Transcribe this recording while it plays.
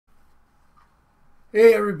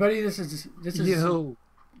Hey everybody, this is Yo.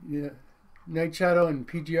 yeah, Night Shadow and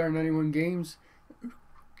PGR 91 Games,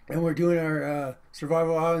 and we're doing our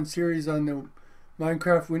Survival Island series on the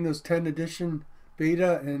Minecraft Windows 10 Edition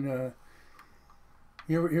beta. And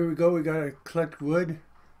here we go. We gotta collect wood,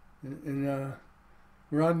 and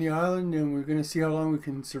we're on the island, and we're gonna see how long we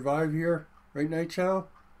can survive here. Right, Night Shadow?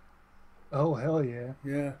 Oh, hell yeah.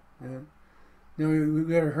 Yeah, yeah. No, we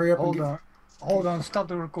gotta hurry up and Hold on. get. Hold on. Stop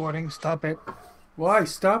the recording. Stop it. Why?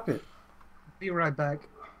 Stop it! Be right back.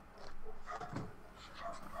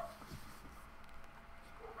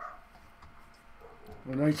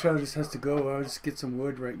 Well, Night Shadow just has to go. I'll just get some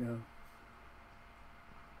wood right now.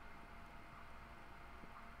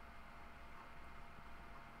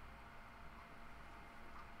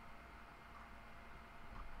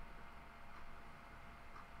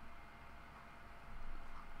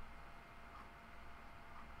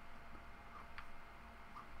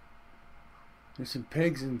 There's some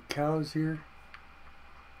pigs and cows here.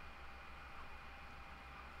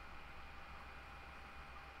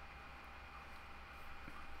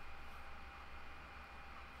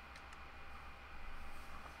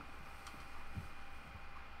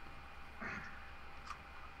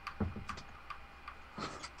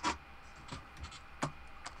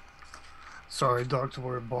 Sorry, dogs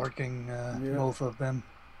were barking, Yeah. both of them.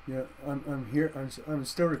 Yeah, I'm here. I'm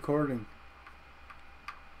still recording.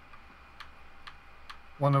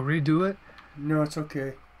 Want to redo it? No, it's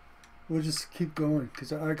okay. We'll just keep going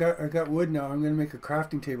because I got wood now. I'm gonna make a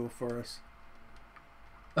crafting table for us.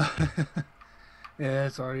 Yeah,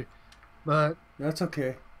 sorry. But That's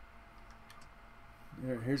okay.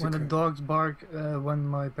 Here's a when the dogs bark, when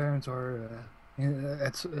my parents are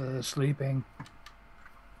sleeping,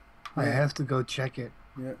 I yeah, have to go check it.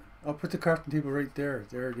 yeah. I'll put the crafting table right there.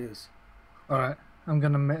 There it is. All right. I'm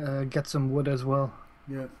gonna get some wood as well.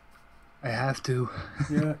 Yeah, I have to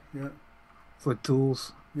yeah, yeah, for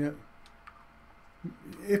tools. yeah.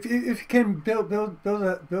 If you can build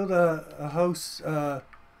a house uh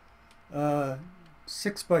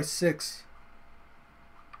 6 by 6,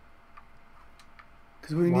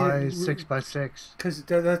 because we need Why it, 6 by 6? because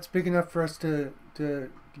that's big enough for us to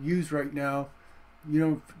use right now,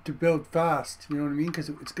 to build fast. You know what I mean? Because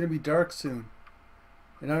it's gonna be dark soon,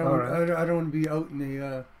 and All right. I don't want to be out in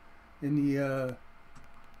the.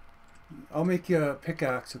 I'll make you a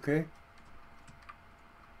pickaxe, okay?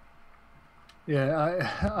 Yeah,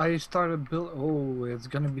 I started build. Oh, it's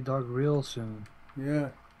gonna be dark real soon. Yeah,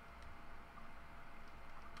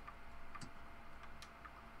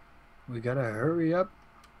 We gotta hurry up.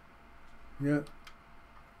 yeah.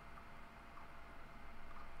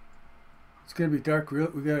 It's gonna be dark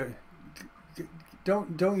real. We gotta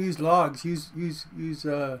don't use logs. Use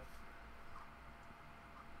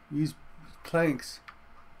planks.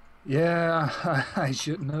 Yeah, I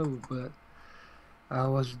should know, but I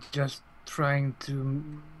was just trying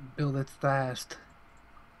to build it fast.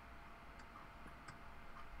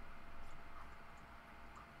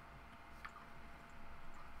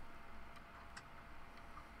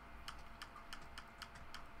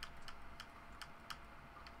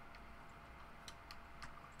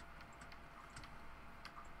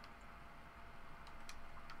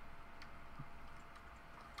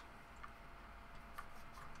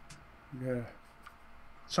 Yeah,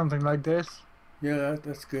 Something like this. yeah.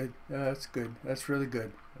 That's good. Yeah, that's good. That's really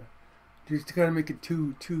good. You just gotta make it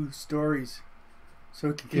two stories so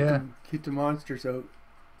we can Yeah, keep the monsters out.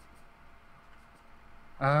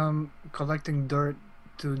 I'm collecting dirt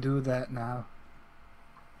to do that now.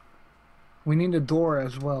 We need a door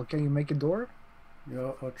as well. Can you make a door?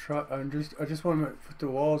 I'll try. I just want to put the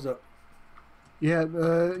walls up. Yeah,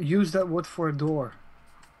 use that wood for a door.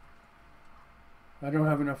 I don't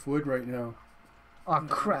have enough wood right now. Oh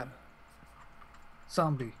crap,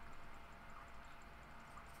 zombie.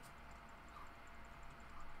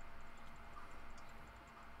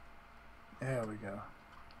 There we go.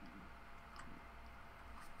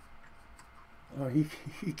 Oh, he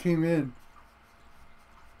he came in.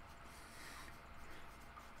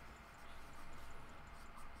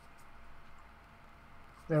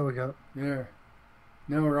 There we go. There.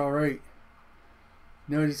 Now we're all right.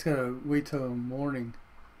 Now I just gotta wait till morning.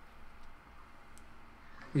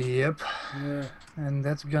 Yep, Yeah, and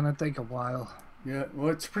that's gonna take a while. yeah. Well,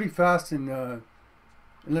 it's pretty fast, and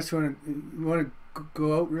unless you want to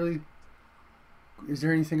go out, really. Is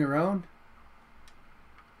there anything around?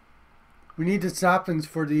 We need the saplings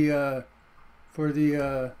for the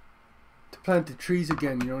to plant the trees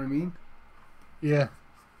again. You know what I mean? Yeah,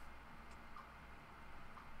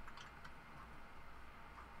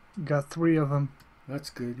 got three of them. That's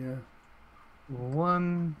good. Yeah.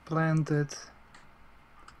 One planted.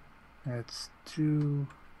 That's 2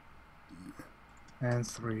 and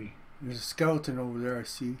 3. There's a skeleton over there, I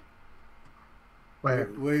see. Where?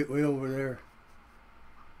 Way over there.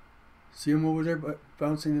 See him over there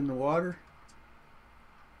bouncing in the water?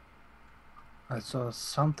 I saw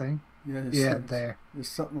something. Yeah, There. There's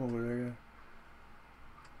something over there, yeah.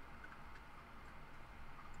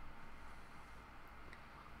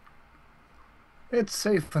 It's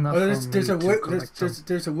safe enough Oh, for there's me there's a to wi- collect some.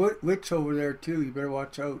 there's a witch over there too. You better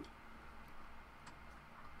watch out.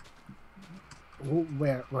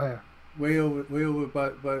 Where? Way over by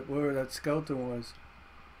where that skeleton was.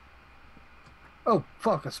 Oh,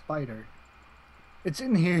 fuck, a spider. It's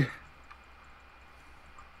in here.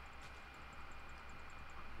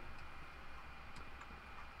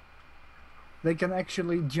 They can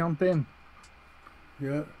actually jump in.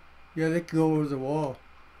 Yeah, yeah, they can go over the wall.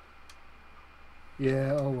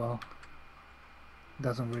 Yeah, oh well.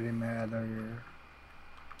 Doesn't really matter.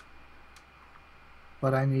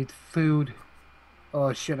 But I need food.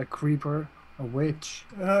 Oh shit, a creeper. A witch.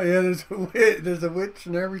 Oh yeah, there's a witch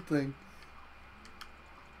and everything.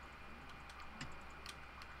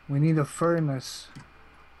 We need a furnace.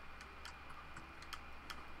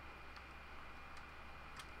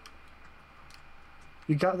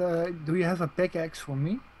 You got the... Do you have a pickaxe for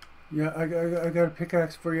me? Yeah, I got a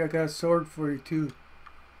pickaxe for you. I got a sword for you too.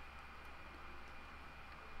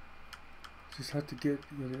 Just have to get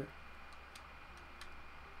it.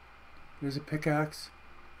 There's a pickaxe.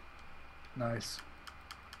 Nice.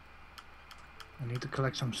 I need to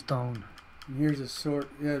collect some stone. And here's a sword.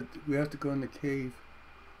 Yeah, we have to go in the cave.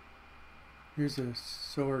 Here's a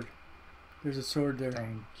sword. There's a sword there.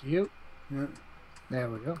 Thank you. Yeah. There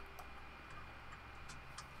we go.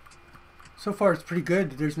 So far, it's pretty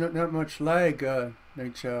good. There's not much lag,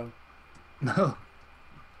 Night Shadow. No.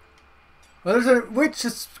 Well, there's a witch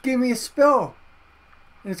just gave me a spell,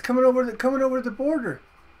 and it's coming over the border.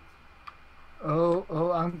 Oh,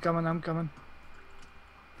 I'm coming.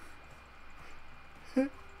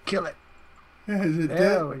 Kill it. Is it There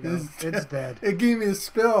dead? we go. It's dead. It gave me a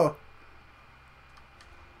spell.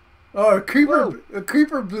 Oh, a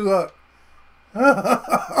creeper blew up.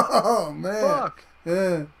 Oh man. Fuck.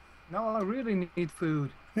 Yeah. Now I really need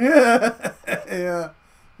food. Yeah.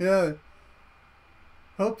 Yeah.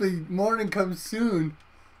 Hopefully morning comes soon.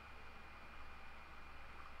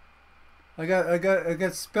 I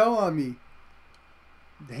got spell on me.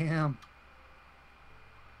 Damn.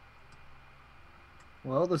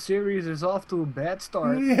 Well, the series is off to a bad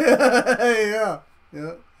start. Yeah.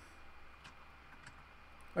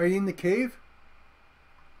 Are you in the cave?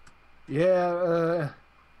 Yeah,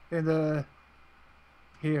 in the...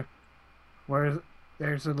 Here. Where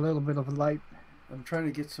there's a little bit of light. I'm trying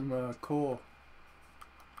to get some coal.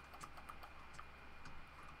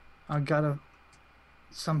 I got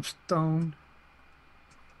some stone.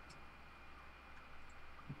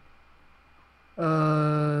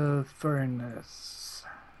 Furnace.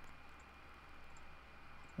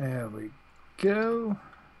 There we go.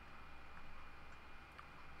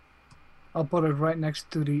 I'll put it right next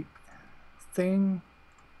to the thing.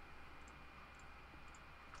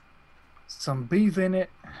 Some beef in it.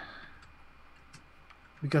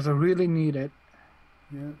 Because I really need it.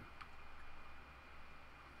 Yeah.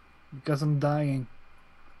 Because I'm dying.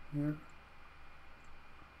 Yeah.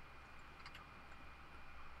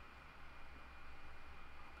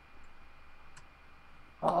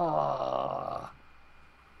 Ah,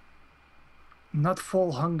 not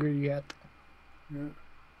full hunger yet. Yeah.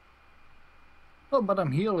 Oh, but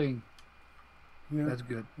I'm healing. Yeah. That's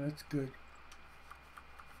good. That's good.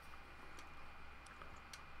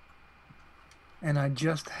 And I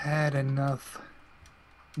just had enough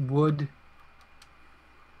wood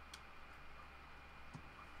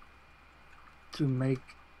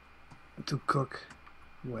to cook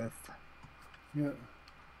with. Yeah.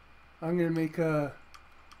 I'm gonna make a...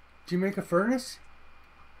 Do you make a furnace?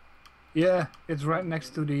 Yeah, it's right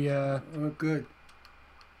next to the Oh, good.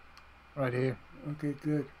 right here. Okay,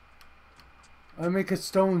 good. I make a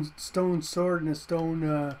stone sword and a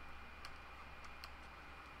stone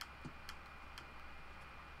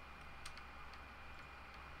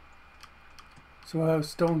so I have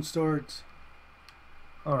stone swords.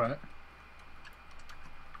 All right.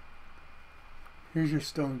 Here's your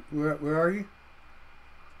stone. Where are you?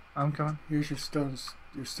 I'm coming. Here's your stone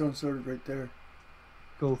sword right there.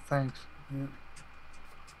 Cool, thanks. Yeah.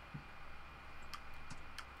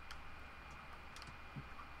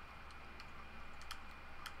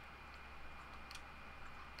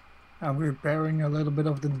 I'm repairing a little bit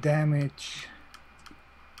of the damage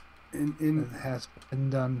In that has been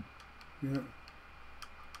done. yeah.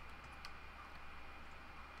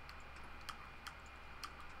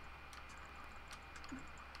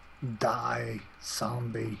 Die,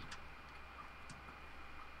 zombie.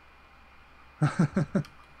 I'm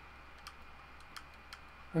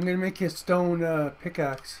gonna make you a stone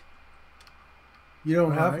pickaxe. You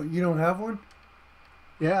don't have Alright. you don't have one?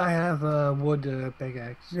 Yeah, I have a wood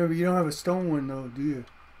pickaxe. No, but you don't have a stone one though, do you?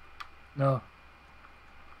 No.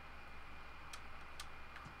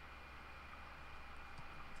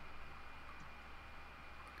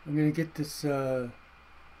 I'm gonna get this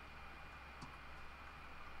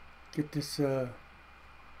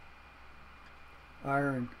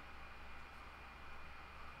iron.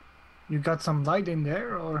 You got some light in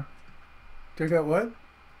there, or Do I got what?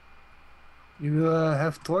 you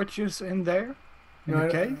have torches in there? In No,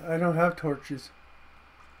 the cave? I don't have torches.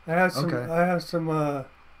 I have some. Okay. I have some.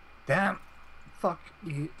 Damn. Fuck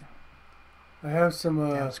you. I have some.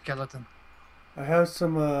 Damn skeleton. I have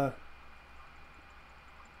some.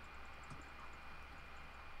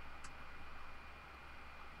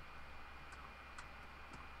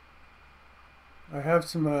 I have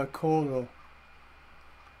some coal though.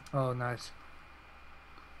 Oh, nice.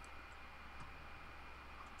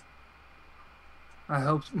 I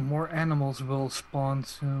hope more animals will spawn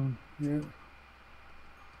soon. Yeah.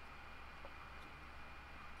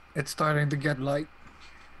 It's starting to get light.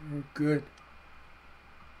 Oh, good.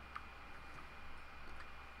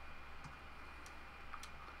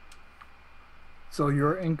 So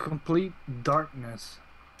you're in complete darkness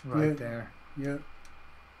right Yeah. there. Yeah.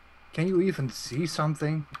 Can you even see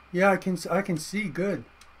something? Yeah. I can see good.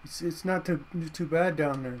 It's not too bad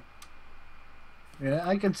down there. Yeah,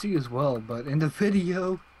 I can see as well, but in the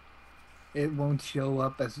video, it won't show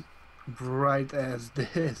up as bright as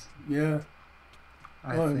this. Yeah.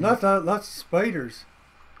 I Oh, think. lots of spiders.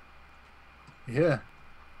 Yeah.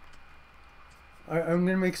 I'm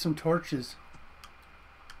gonna make some torches.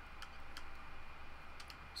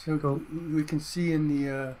 So Cool. we can see in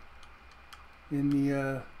the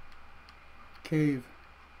cave.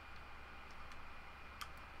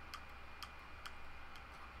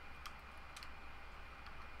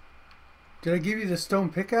 Did I give you the stone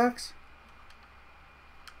pickaxe?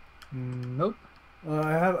 Nope.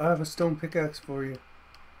 I have a stone pickaxe for you.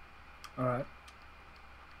 Alright.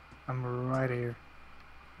 I'm right here.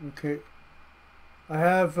 Okay. I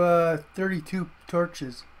have 32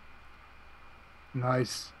 torches,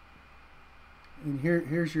 Nice. and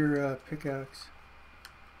here's your pickaxe.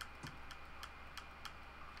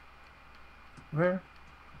 Where?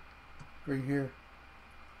 Right here.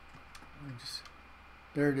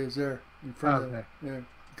 There it is there in front of Okay. there.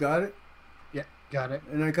 Got it? Yeah, got it.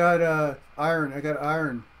 And I got iron. I got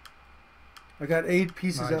iron. I got eight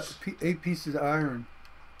pieces Nice. eight pieces of iron.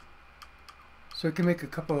 So I can make a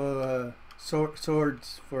couple of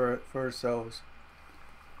swords for ourselves.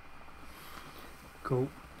 Cool.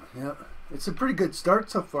 Yeah. It's a pretty good start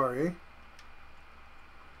so far, eh?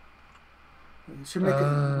 You should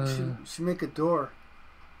make should make a door.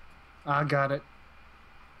 I got it.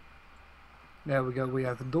 There we go. We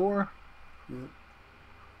have a door. Yeah.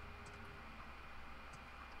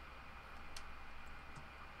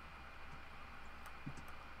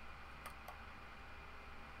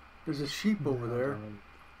 There's a sheep over there.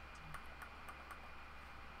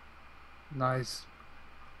 Nice.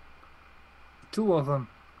 Two of them.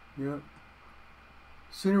 Yeah.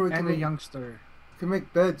 Sooner we And a can youngster.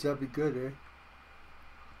 make beds. That'd be good, eh?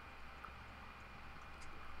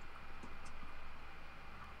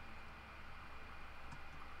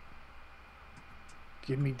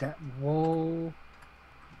 Give me that wool.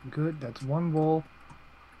 Good, that's one wool.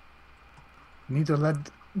 Need to let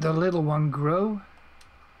the little one grow.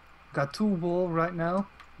 Got two wool right now.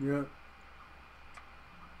 Yeah.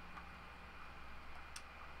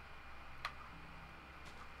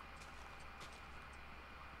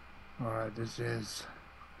 Alright, this is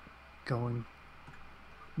going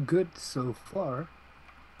good so far.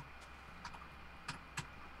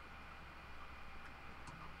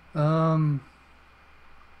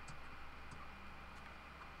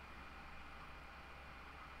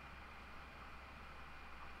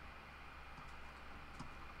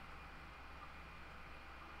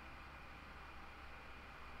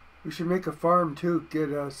 We should make a farm too. Get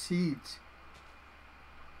seeds.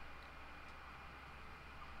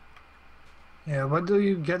 Yeah, what do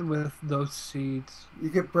you get with those seeds? You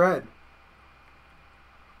get bread.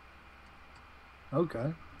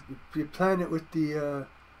 Okay. You plant it with the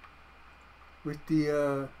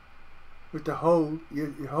hoe.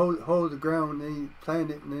 You hoe the ground, then you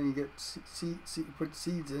plant it, and then you get seed. You put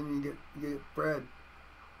seeds in, and you get bread.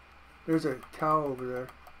 There's a cow over there.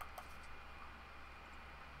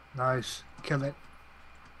 Nice. Kill it.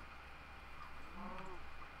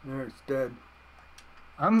 There, it's dead.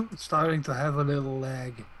 I'm starting to have a little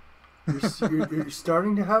lag. You're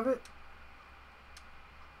starting to have it?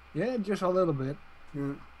 Yeah, just a little bit.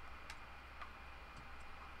 Yeah.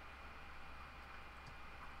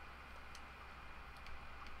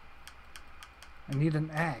 I need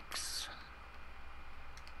an axe.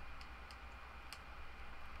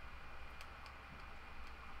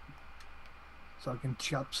 So I can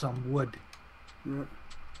chop some wood. Yeah.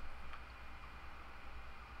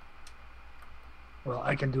 Well,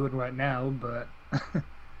 I can do it right now, but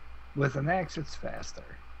with an axe it's faster.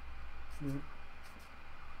 Yeah.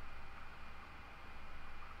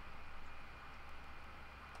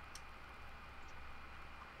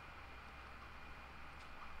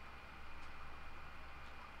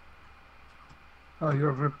 Oh,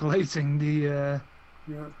 you're replacing the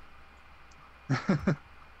Yeah.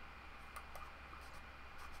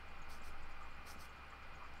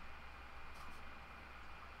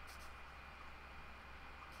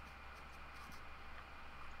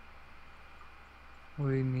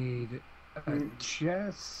 We need a Mm.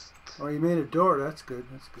 chest. Oh, you made a door. That's good.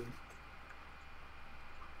 That's good.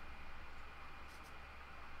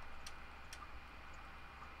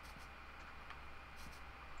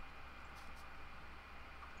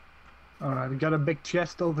 Alright, I got a big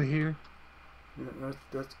chest over here. Yeah,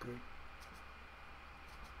 that's good.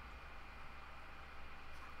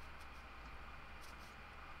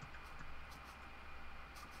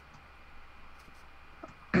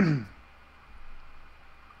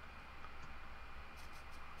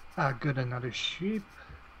 Ah, good, another sheep.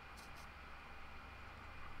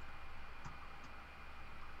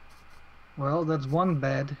 Well, that's one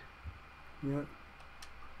bed. Yeah.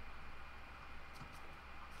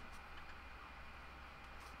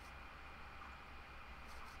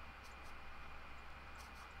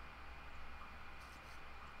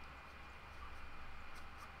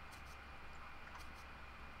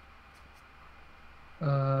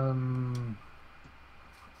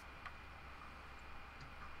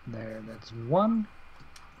 There, that's one.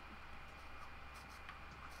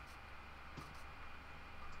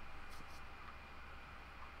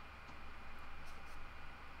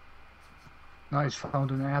 Nice,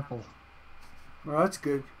 found an apple. Well, that's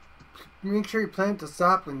good. Make sure you plant the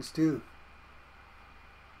saplings too.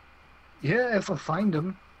 Yeah, if I find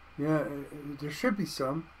them. Yeah, there should be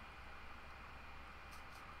some.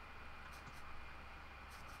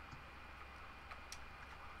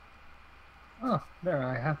 Oh, there,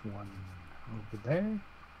 I have one over there.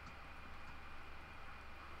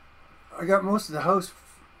 I got most of the house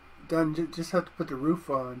done. Just have to put the roof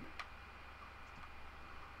on.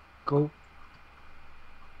 Cool.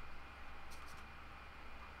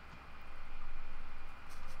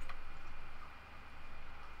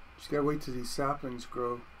 Just gotta wait till these saplings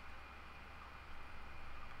grow.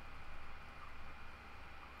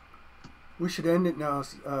 We should end it now,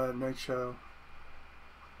 Night Shadow.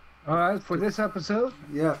 Alright, for this episode.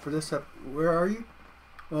 Yeah, for this where are you?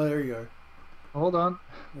 Oh, there you are. Hold on.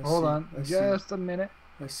 Hold on. I Just a minute.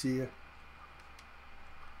 I see you.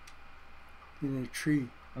 In a tree.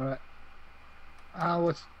 Alright. I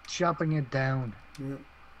was chopping it down. Yeah.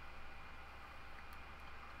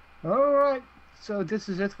 Alright. So this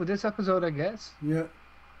is it for this episode, I guess. Yeah.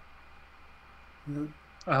 Yeah.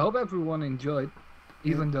 I hope everyone enjoyed.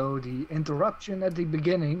 Even though the interruption at the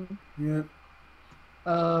beginning. Yeah.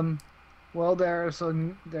 Well, there's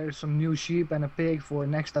some new sheep and a pig for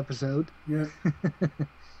next episode. Yeah.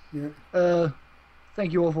 Yeah.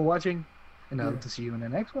 Thank you all for watching, and I Yeah. hope to see you in the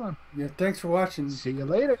next one. Yeah. Thanks for watching. See you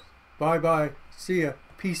later. Bye bye. See ya.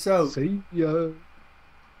 Peace out. See ya.